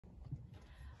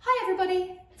Hi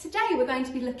everybody! Today we're going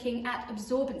to be looking at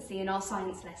absorbency in our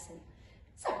science lesson.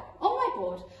 So, on my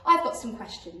board I've got some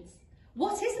questions.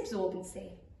 What is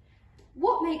absorbency?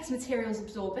 What makes materials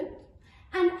absorbent?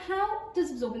 And how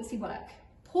does absorbency work?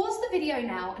 Pause the video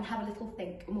now and have a little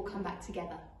think and we'll come back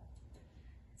together.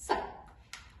 So,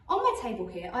 on my table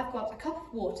here I've got a cup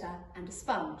of water and a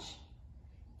sponge.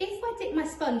 If I dip my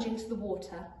sponge into the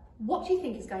water, what do you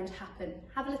think is going to happen?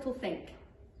 Have a little think.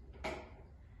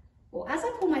 Well, as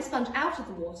I pull my sponge out of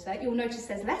the water, you'll notice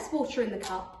there's less water in the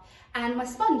cup and my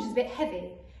sponge is a bit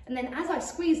heavy. And then as I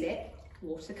squeeze it,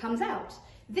 water comes out.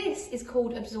 This is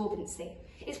called absorbency.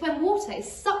 It's when water is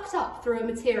sucked up through a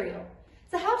material.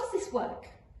 So how does this work?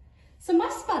 So my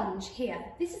sponge here,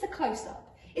 this is a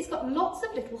close-up. It's got lots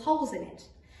of little holes in it.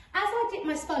 As I dip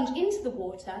my sponge into the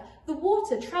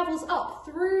water travels up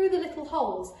through the little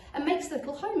holes and makes a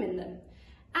little home in them.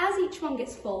 As each one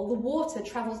gets full, the water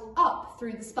travels up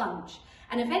through the sponge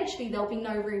and eventually there'll be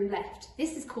no room left.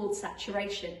 This is called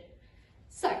saturation.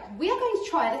 So we are going to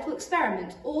try a little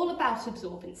experiment all about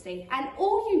absorbency, and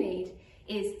all you need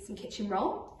is some kitchen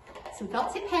roll, some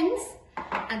felt tip pens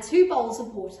and 2 bowls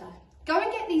of water. Go and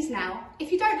get these now.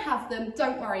 If you don't have them,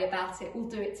 don't worry about it, we'll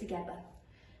do it together.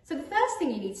 So the first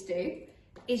thing you need to do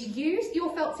is use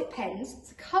your felt tip pens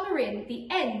to colour in the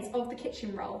ends of the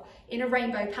kitchen roll in a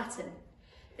rainbow pattern.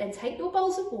 Then take your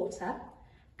bowls of water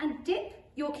and dip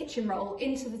your kitchen roll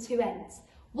into the 2 ends.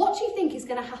 What do you think is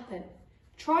going to happen?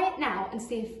 Try it now and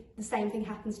see if the same thing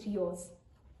happens to yours.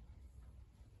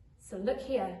 So look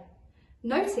here.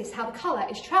 Notice how the colour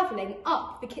is travelling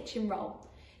up the kitchen roll.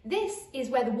 This is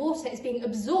where the water is being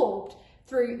absorbed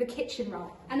through the kitchen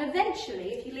roll. And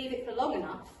eventually, if you leave it for long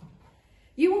enough,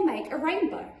 you will make a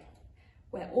rainbow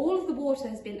where all of the water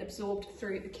has been absorbed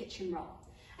through the kitchen roll.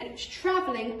 And it's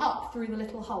travelling up through the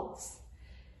little holes.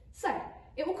 So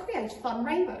it will create a fun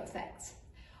rainbow effect.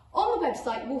 On the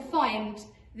website you will find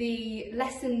the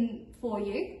lesson for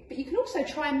you, but you can also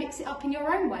try and mix it up in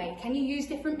your own way. Can you use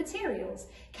different materials?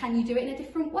 Can you do it in a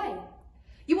different way?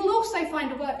 You will also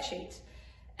find a worksheet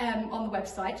on the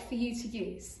website for you to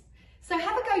use. So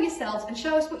have a go yourselves and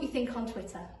show us what you think on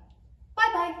Twitter. Bye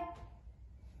bye!